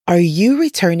Are you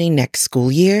returning next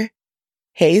school year?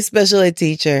 Hey, special ed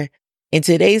teacher. In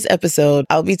today's episode,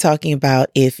 I'll be talking about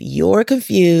if you're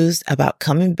confused about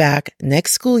coming back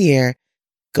next school year,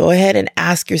 go ahead and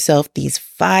ask yourself these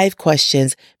 5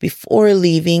 questions before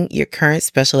leaving your current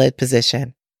special ed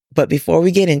position. But before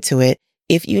we get into it,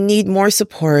 if you need more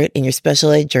support in your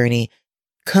special ed journey,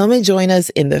 come and join us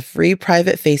in the free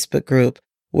private Facebook group.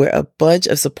 We're a bunch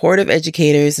of supportive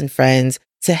educators and friends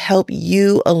to help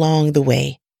you along the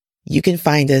way. You can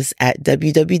find us at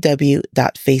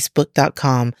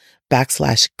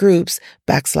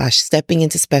www.facebook.com/groups/stepping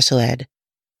into special ed.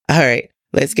 All right,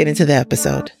 let's get into the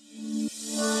episode.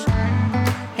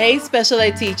 Hey, special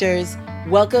ed teachers.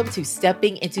 Welcome to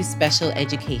Stepping into Special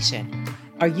Education.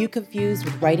 Are you confused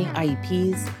with writing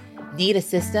IEPs? Need a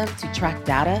system to track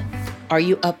data? Are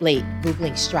you up late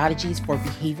Googling strategies for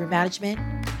behavior management?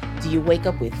 Do you wake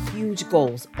up with huge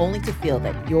goals only to feel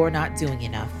that you're not doing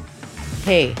enough?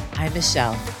 Hey, I'm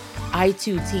Michelle. I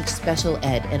too teach special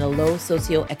ed in a low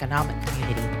socioeconomic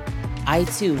community. I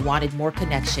too wanted more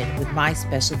connection with my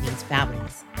special needs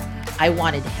families. I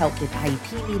wanted help with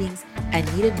IEP meetings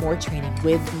and needed more training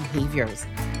with behaviors.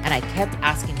 And I kept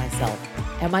asking myself,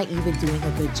 am I even doing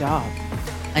a good job?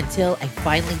 Until I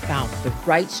finally found the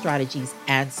right strategies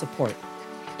and support.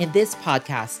 In this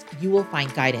podcast, you will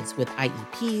find guidance with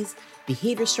IEPs,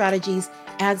 behavior strategies,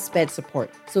 and SPED support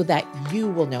so that you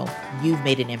will know you've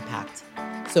made an impact.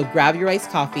 So grab your iced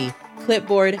coffee,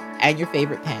 clipboard, and your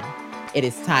favorite pen. It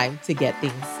is time to get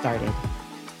things started.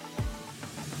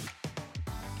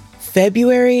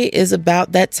 February is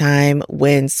about that time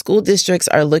when school districts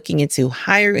are looking into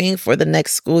hiring for the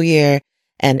next school year,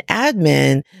 and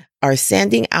admin are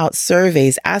sending out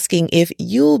surveys asking if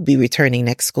you'll be returning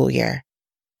next school year.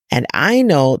 And I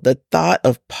know the thought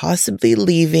of possibly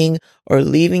leaving or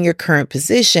leaving your current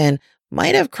position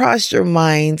might have crossed your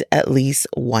mind at least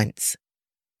once.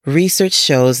 Research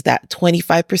shows that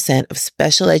 25% of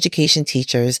special education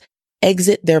teachers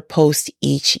exit their post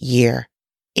each year,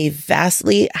 a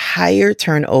vastly higher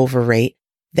turnover rate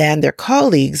than their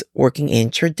colleagues working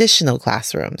in traditional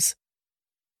classrooms.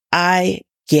 I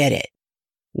get it.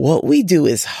 What we do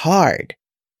is hard,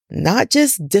 not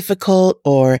just difficult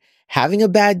or having a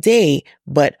bad day,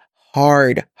 but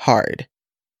hard.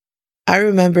 I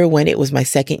remember when it was my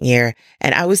second year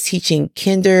and I was teaching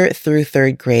kinder through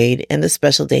 3rd grade in the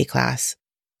special day class.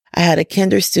 I had a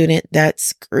kinder student that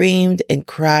screamed and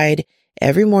cried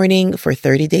every morning for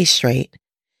 30 days straight.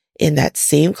 In that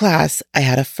same class, I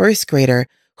had a 1st grader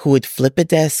who would flip a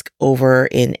desk over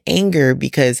in anger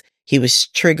because he was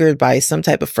triggered by some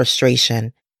type of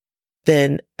frustration.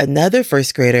 Then another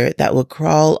 1st grader that would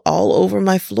crawl all over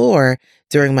my floor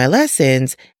during my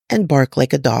lessons and bark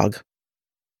like a dog.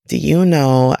 Do you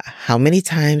know how many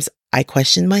times I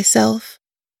questioned myself?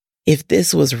 If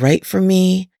this was right for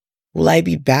me, will I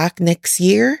be back next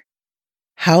year?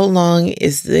 How long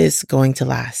is this going to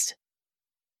last?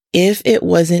 If it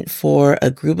wasn't for a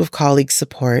group of colleagues'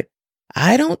 support,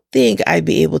 I don't think I'd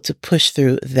be able to push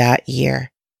through that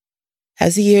year.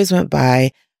 As the years went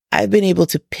by, I've been able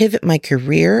to pivot my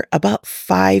career about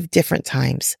 5 different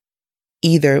times,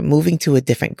 either moving to a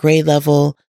different grade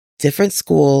level, different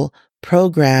school,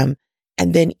 program,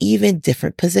 and then even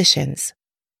different positions.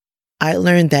 I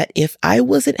learned that if I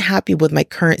wasn't happy with my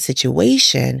current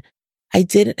situation, I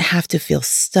didn't have to feel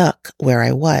stuck where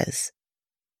I was.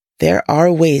 There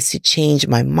are ways to change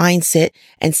my mindset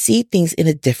and see things in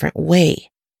a different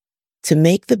way to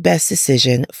make the best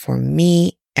decision for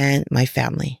me and my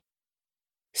family.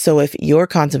 So if you're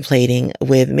contemplating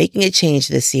with making a change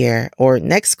this year or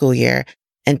next school year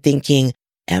and thinking,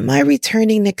 am I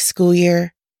returning next school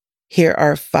year? Here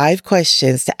are 5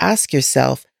 questions to ask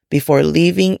yourself before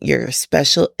leaving your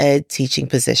special ed teaching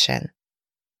position.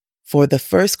 For the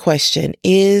first question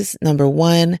is, number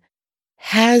 1,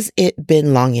 has it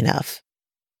been long enough?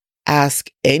 Ask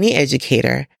any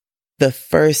educator. The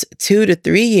first 2 to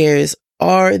 3 years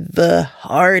are the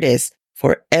hardest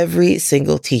for every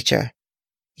single teacher.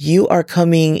 You are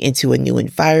coming into a new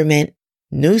environment,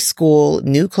 new school,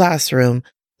 new classroom,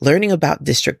 learning about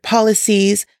district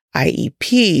policies,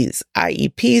 IEPs,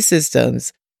 IEP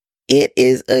systems. It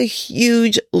is a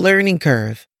huge learning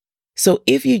curve. So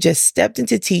if you just stepped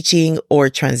into teaching or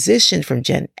transitioned from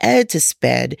Gen Ed to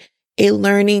SPED, a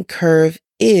learning curve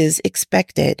is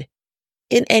expected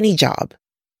in any job.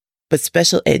 But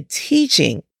special ed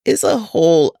teaching is a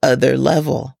whole other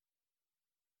level.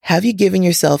 Have you given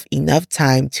yourself enough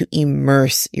time to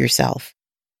immerse yourself?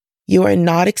 You are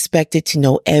not expected to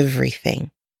know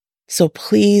everything. So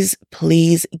please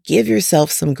give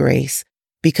yourself some grace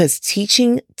because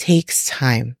teaching takes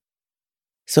time.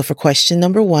 So for question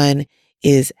number 1,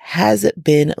 is, has it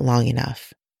been long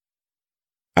enough?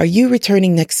 Are you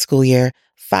returning next school year?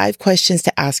 5 questions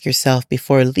to ask yourself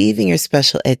before leaving your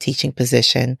special ed teaching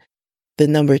position. The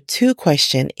number 2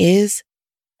 question is,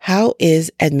 how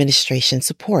is administration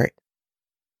support?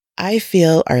 I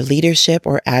feel our leadership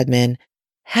or admin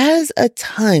has a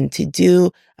ton to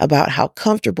do about how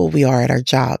comfortable we are at our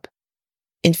job.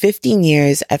 In 15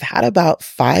 years, I've had about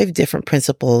 5 different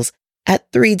principals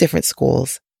at 3 different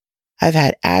schools. I've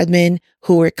had admin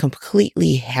who were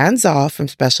completely hands-off from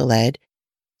special ed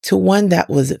to one that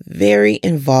was very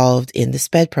involved in the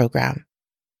SPED program.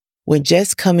 When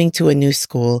just coming to a new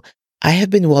school, I have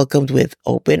been welcomed with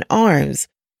open arms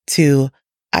to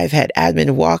I've had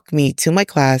admin walk me to my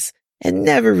class and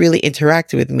never really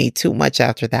interacted with me too much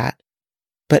after that.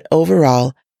 But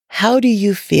overall, how do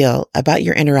you feel about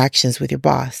your interactions with your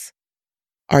boss?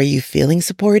 Are you feeling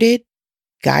supported?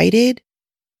 Guided?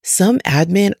 Some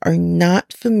admin are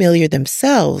not familiar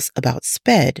themselves about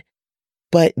SPED,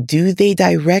 but do they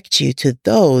direct you to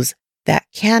those that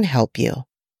can help you?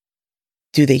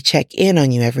 Do they check in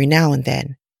on you every now and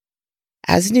then?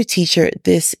 As a new teacher,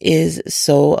 this is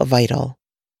so vital.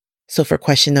 So for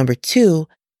question number 2,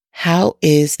 how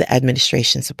is the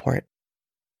administration support?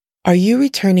 Are you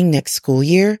returning next school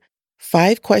year?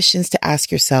 5 questions to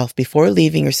ask yourself before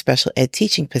leaving your special ed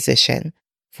teaching position.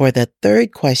 For the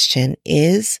 3rd question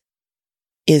is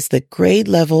the grade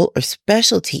level or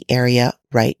specialty area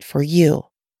right for you?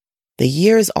 The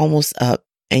year is almost up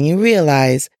and you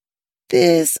realize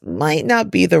this might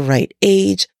not be the right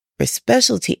age or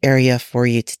specialty area for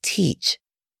you to teach.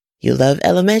 You love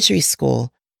elementary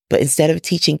school, but instead of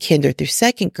teaching kinder through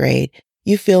 2nd grade,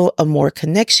 you feel a more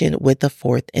connection with the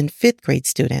 4th and 5th grade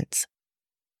students.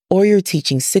 Or you're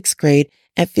teaching 6th grade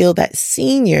and feel that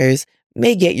seniors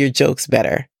may get your jokes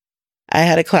better. I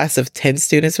had a class of 10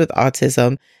 students with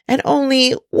autism and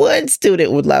only 1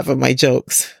 student would laugh at my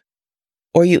jokes.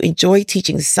 Or you enjoy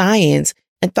teaching science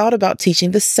and thought about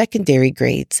teaching the secondary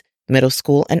grades, middle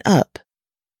school and up.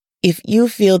 If you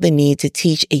feel the need to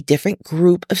teach a different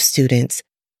group of students,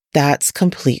 that's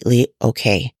completely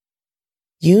okay.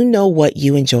 You know what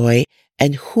you enjoy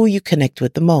and who you connect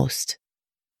with the most.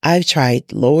 I've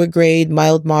tried lower grade,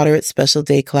 mild, moderate special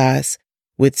day class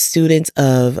with students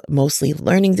of mostly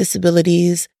learning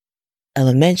disabilities,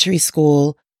 elementary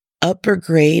school, upper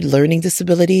grade learning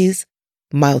disabilities,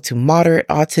 mild to moderate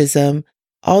autism,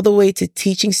 all the way to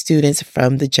teaching students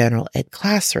from the general ed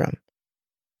classroom.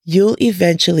 You'll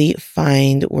eventually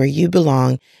find where you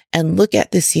belong and look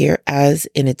at this year as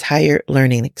an entire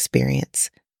learning experience.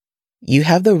 You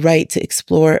have the right to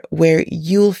explore where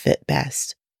you'll fit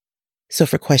best. So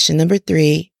for question number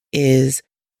 3 is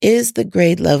the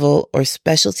grade level or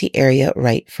specialty area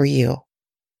right for you?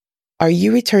 Are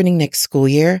you returning next school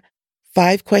year?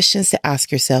 5 questions to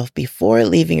ask yourself before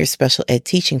leaving your special ed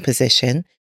teaching position.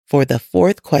 For the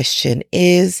 4th question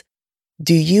is,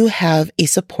 do you have a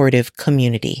supportive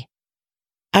community?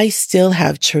 I still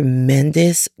have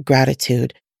tremendous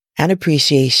gratitude and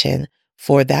appreciation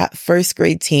for that 1st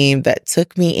grade team that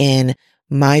took me in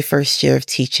my first year of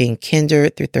teaching kinder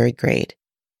through 3rd grade.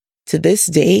 To this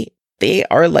day, they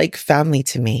are like family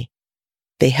to me.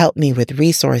 They help me with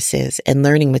resources and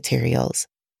learning materials.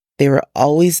 They were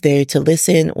always there to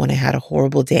listen when I had a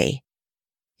horrible day.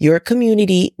 Your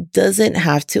community doesn't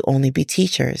have to only be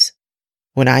teachers.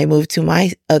 When I moved to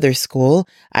my other school,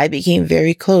 I became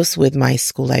very close with my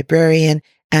school librarian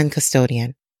and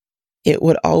custodian. It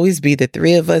would always be the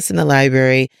 3 of us in the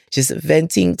library just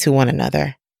venting to one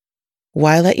another.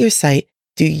 While at your site,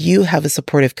 do you have a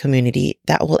supportive community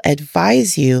that will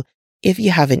advise you if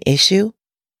you have an issue?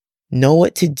 Know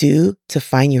what to do to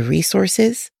find your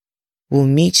resources? Will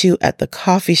meet you at the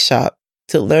coffee shop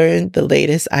to learn the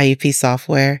latest IEP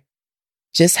software?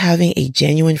 Just having a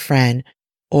genuine friend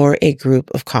or a group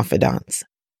of confidants.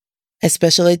 As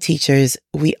special ed teachers,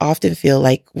 we often feel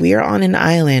like we are on an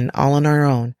island all on our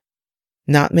own.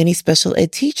 Not many special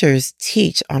ed teachers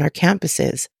teach on our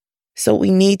campuses, so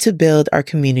we need to build our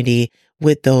community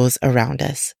with those around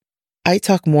us. I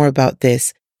talk more about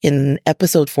this in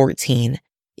episode 14.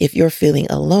 If you're feeling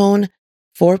alone,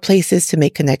 4 places to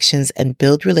make connections and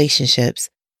build relationships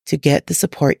to get the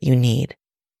support you need.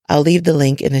 I'll leave the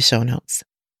link in the show notes.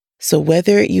 So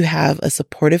whether you have a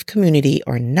supportive community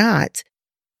or not,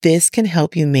 this can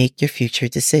help you make your future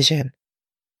decision.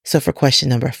 So for question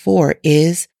number 4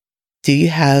 is, do you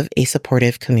have a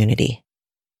supportive community?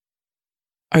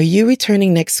 Are you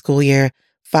returning next school year?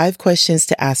 5 questions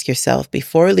to ask yourself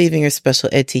before leaving your special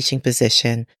ed teaching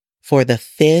position. For the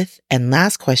 5th and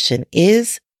last question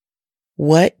is,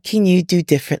 what can you do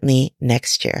differently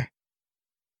next year?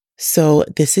 So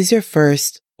this is your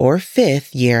first or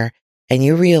fifth year, and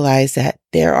you realize that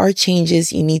there are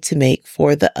changes you need to make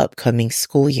for the upcoming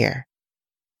school year.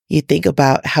 You think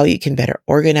about how you can better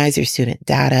organize your student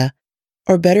data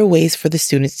or better ways for the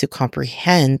students to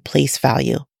comprehend place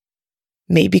value.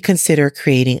 Maybe consider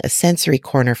creating a sensory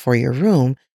corner for your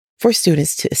room for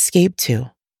students to escape to.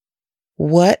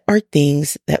 What are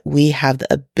things that we have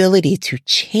the ability to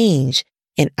change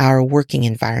in our working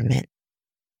environment?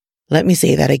 Let me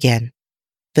say that again.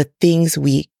 The things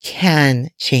we can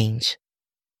change.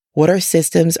 What are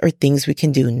systems or things we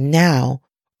can do now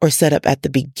or set up at the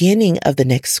beginning of the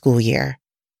next school year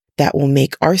that will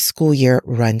make our school year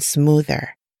run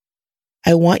smoother?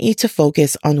 I want you to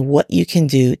focus on what you can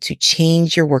do to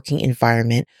change your working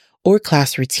environment or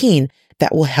class routine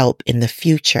that will help in the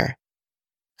future.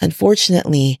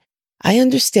 Unfortunately, I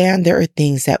understand there are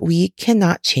things that we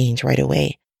cannot change right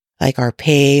away, like our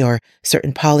pay or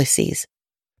certain policies.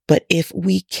 But if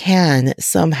we can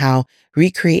somehow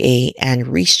recreate and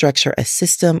restructure a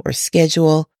system or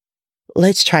schedule,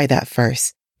 let's try that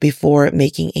first before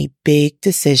making a big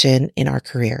decision in our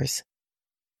careers.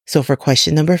 So for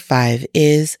question number 5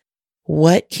 is,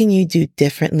 what can you do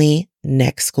differently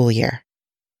next school year?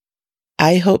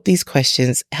 I hope these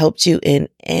questions helped you in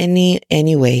any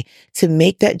way to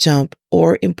make that jump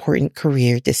or important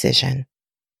career decision.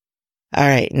 All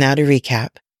right, now to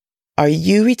recap. Are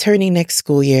you returning next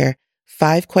school year?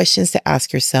 5 questions to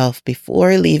ask yourself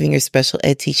before leaving your special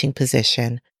ed teaching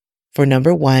position. For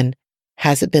number 1,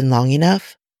 has it been long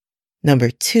enough? Number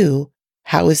 2,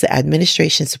 how is the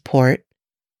administration support?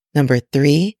 Number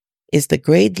 3, is the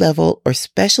grade level or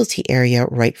specialty area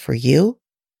right for you?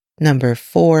 Number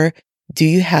 4, do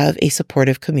you have a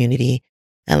supportive community?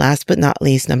 And last but not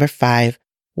least, number 5,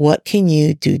 what can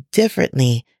you do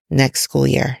differently next school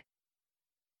year?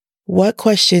 What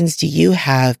questions do you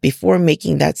have before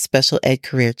making that special ed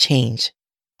career change?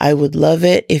 I would love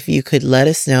it if you could let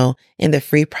us know in the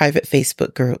free private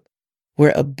Facebook group.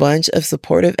 We're a bunch of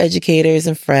supportive educators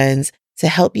and friends to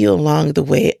help you along the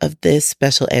way of this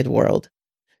special ed world.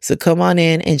 So come on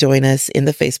in and join us in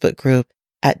the Facebook group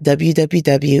at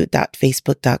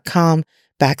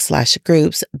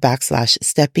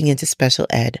www.facebook.com/groups/stepping into special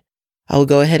ed. I will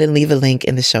go ahead and leave a link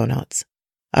in the show notes.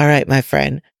 All right, my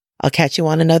friend, I'll catch you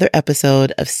on another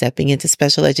episode of Stepping into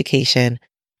Special Education.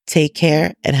 Take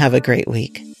care and have a great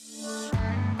week.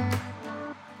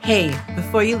 Hey,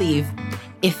 before you leave,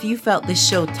 if you felt this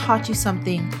show taught you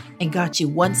something and got you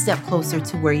one step closer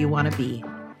to where you want to be,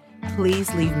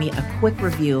 please leave me a quick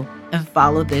review and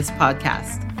follow this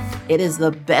podcast. It is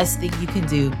the best thing you can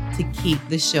do to keep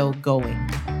the show going.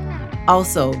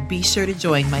 Also, be sure to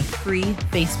join my free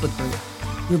Facebook group.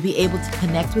 You'll be able to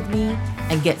connect with me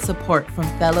and get support from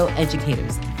fellow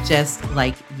educators just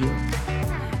like you.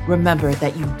 Remember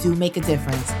that you do make a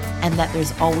difference and that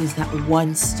there's always that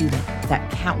one student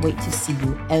that can't wait to see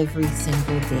you every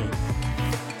single day.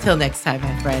 Till next time,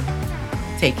 my friend,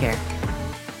 take care.